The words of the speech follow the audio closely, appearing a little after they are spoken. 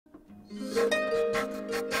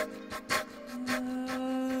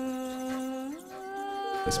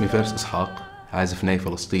اسمي فارس إسحاق، عازف ناي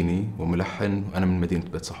فلسطيني وملحن، وأنا من مدينة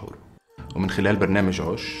بيت سحور. ومن خلال برنامج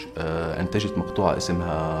عش أنتجت مقطوعة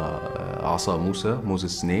اسمها عصا موسى، موزة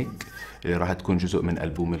سنيك، اللي راح تكون جزء من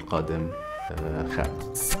ألبومي القادم خام.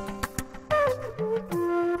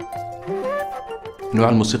 نوع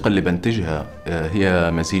الموسيقى اللي بنتجها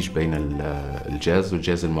هي مزيج بين الجاز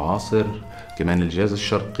والجاز المعاصر، كمان الجاز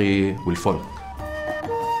الشرقي والفولك.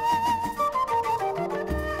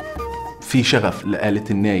 في شغف لآلة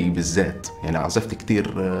الناي بالذات، يعني عزفت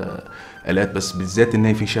كتير آلات بس بالذات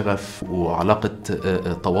الناي في شغف وعلاقة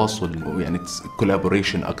تواصل، يعني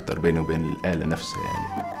كولابوريشن أكتر بينه وبين الآلة نفسها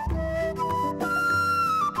يعني.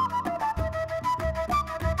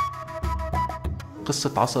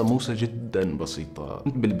 قصة عصا موسى جدا بسيطة.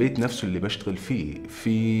 بالبيت نفسه اللي بشتغل فيه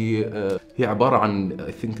هي عبارة عن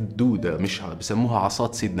دودة، مش بسموها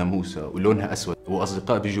عصات سيدنا موسى، ولونها أسود،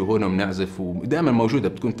 وأصدقاء بيجوا هون وبنعزف، ودائما موجودة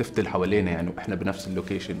بتكون تفتل حوالينا يعني، وإحنا بنفس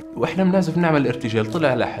اللوكيشن، وإحنا بنعزف نعمل ارتجال.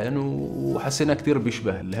 طلع لحن وحسينا كتير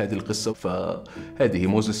بيشبه لهذه القصة، فهذه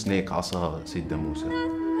موزة سنيك، عصا سيدنا موسى.